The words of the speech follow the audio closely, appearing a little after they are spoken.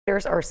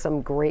Are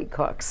some great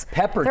cooks.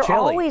 Pepper they're chili.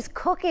 always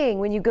cooking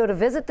when you go to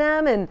visit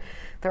them, and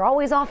they're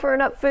always offering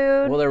up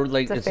food. Well, they're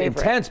like it's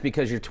intense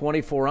because you're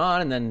 24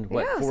 on and then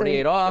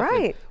 48 off,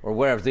 right? Or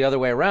wherever the other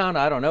way around.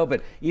 I don't know,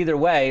 but either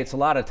way, it's a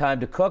lot of time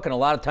to cook and a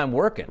lot of time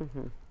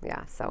working.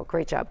 Yeah, so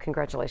great job.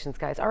 Congratulations,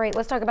 guys. All right,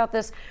 let's talk about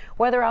this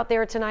weather out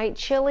there tonight.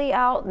 Chilly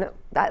out. No,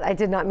 I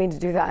did not mean to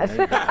do that.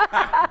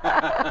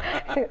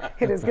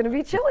 It is going to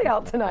be chilly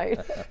out tonight.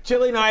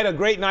 Chilly night, a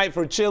great night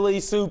for chili,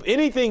 soup,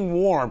 anything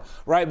warm,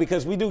 right?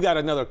 Because we do got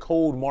another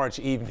cold March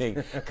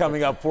evening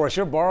coming up for us.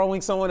 You're borrowing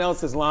someone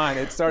else's line.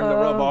 It's starting to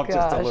rub off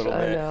just a little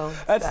bit.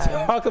 Let's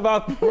talk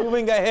about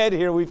moving ahead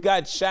here. We've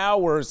got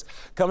showers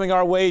coming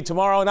our way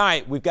tomorrow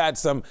night. We've got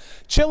some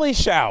chilly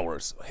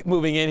showers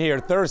moving in here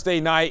Thursday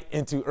night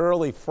into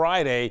early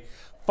Friday,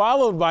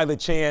 followed by the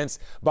chance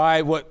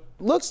by what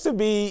looks to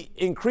be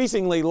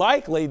increasingly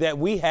likely that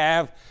we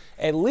have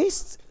at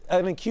least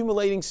an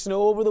accumulating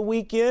snow over the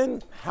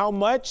weekend. How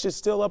much is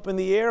still up in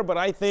the air, but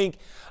I think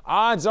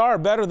odds are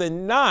better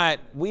than not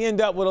we end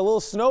up with a little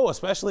snow,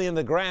 especially in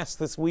the grass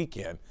this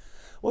weekend.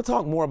 We'll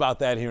talk more about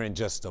that here in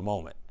just a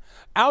moment.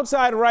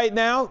 Outside right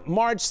now,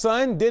 March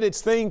sun did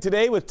its thing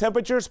today with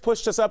temperatures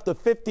pushed us up to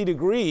 50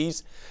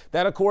 degrees.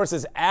 That, of course,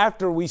 is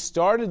after we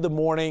started the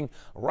morning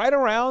right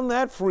around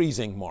that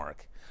freezing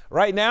mark.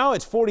 Right now,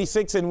 it's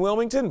 46 in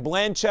Wilmington,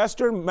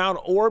 Blanchester, Mount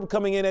Orb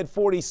coming in at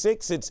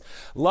 46. It's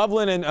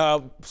Loveland and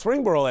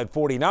Springboro at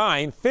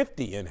 49,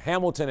 50 in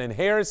Hamilton and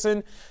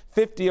Harrison,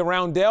 50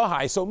 around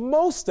Delhi. So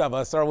most of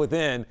us are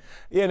within,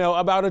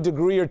 about a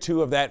degree or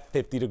two of that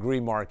 50-degree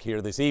mark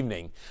here this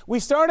evening.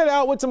 We started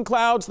out with some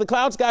clouds. The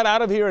clouds got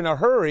out of here in a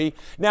hurry.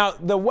 Now,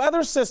 the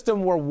weather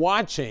system we're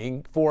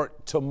watching for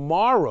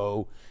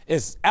tomorrow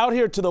is out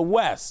here to the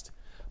west,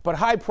 but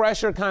high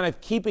pressure kind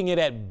of keeping it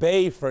at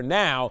bay for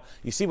now.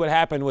 You see what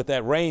happened with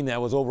that rain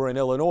that was over in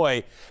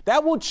Illinois.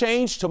 That will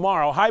change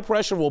tomorrow. High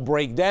pressure will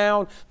break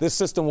down. This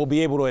system will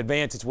be able to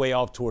advance its way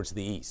off towards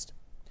the east.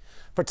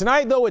 For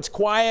tonight, though, it's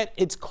quiet,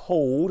 it's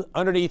cold.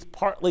 Underneath,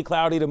 partly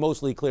cloudy to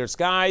mostly clear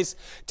skies.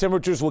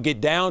 Temperatures will get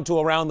down to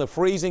around the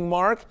freezing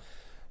mark.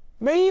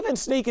 May even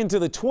sneak into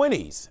the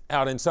 20s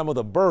out in some of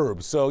the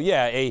burbs. So,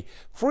 yeah, a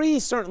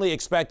freeze certainly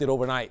expected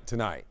overnight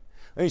tonight.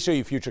 Let me show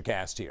you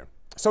Futurecast here.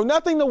 So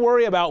nothing to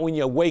worry about when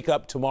you wake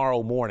up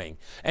tomorrow morning.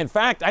 In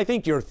fact, I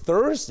think your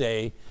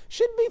Thursday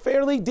should be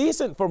fairly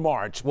decent for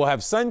March. We'll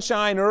have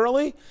sunshine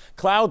early.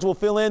 Clouds will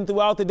fill in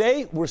throughout the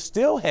day. We're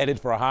still headed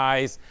for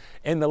highs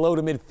in the low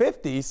to mid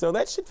 50s, so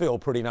that should feel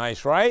pretty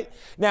nice, right?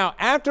 Now,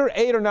 after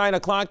 8 or 9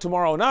 o'clock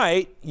tomorrow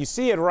night, you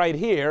see it right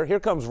here. Here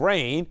comes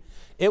rain.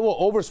 It will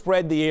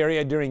overspread the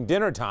area during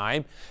dinner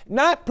time.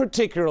 Not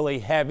particularly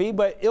heavy,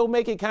 but it'll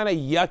make it kind of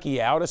yucky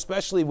out,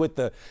 especially with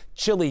the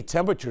chilly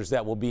temperatures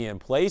that will be in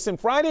place. And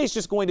Friday's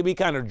just going to be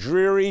kind of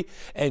dreary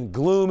and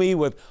gloomy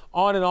with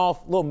on and off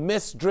little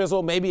mist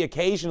drizzle, maybe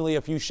occasionally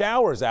a few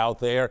showers out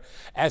there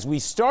as we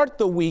start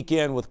the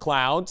weekend with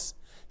clouds.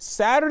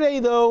 Saturday,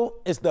 though,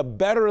 is the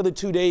better of the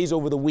 2 days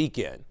over the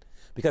weekend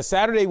because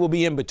Saturday will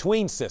be in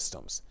between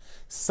systems.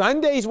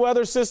 Sunday's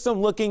weather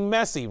system looking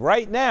messy.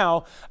 Right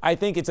now, I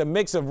think it's a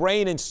mix of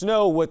rain and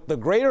snow with the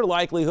greater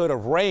likelihood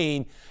of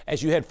rain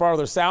as you head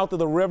farther south of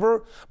the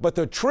river. But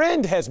the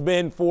trend has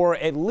been for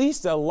at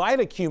least a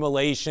light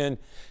accumulation,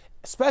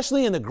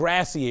 especially in the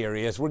grassy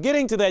areas. We're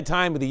getting to that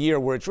time of the year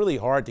where it's really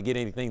hard to get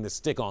anything to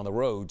stick on the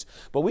roads.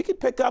 But we could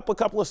pick up a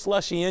couple of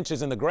slushy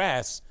inches in the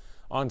grass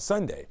on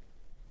Sunday.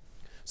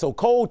 So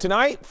cold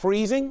tonight,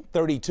 freezing,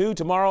 32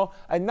 tomorrow.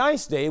 A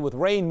nice day with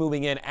rain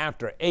moving in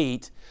after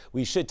 8.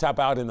 We should top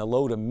out in the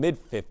low to mid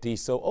 50s.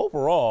 So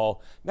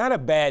overall, not a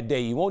bad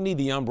day. You won't need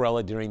the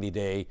umbrella during the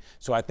day.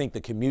 So I think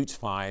the commute's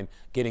fine.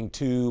 Getting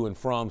to and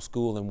from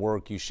school and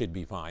work, you should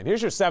be fine.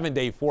 Here's your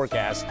 7-day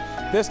forecast.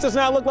 This does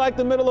not look like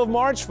the middle of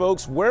March,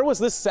 folks. Where was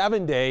this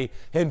 7-day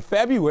in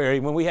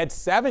February when we had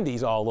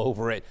 70s all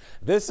over it?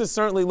 This is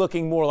certainly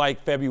looking more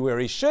like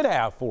February should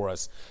have for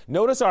us.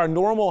 Notice our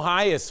normal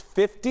high is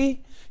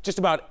 50. Just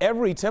about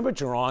every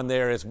temperature on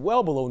there is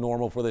well below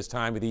normal for this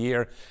time of the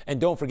year. And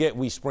don't forget,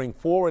 we spring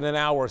forward an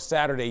hour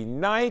Saturday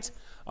night,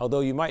 although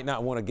you might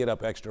not want to get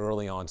up extra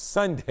early on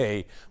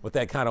Sunday with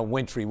that kind of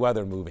wintry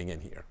weather moving in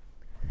here.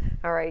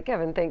 All right,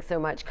 Kevin, thanks so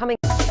much. Coming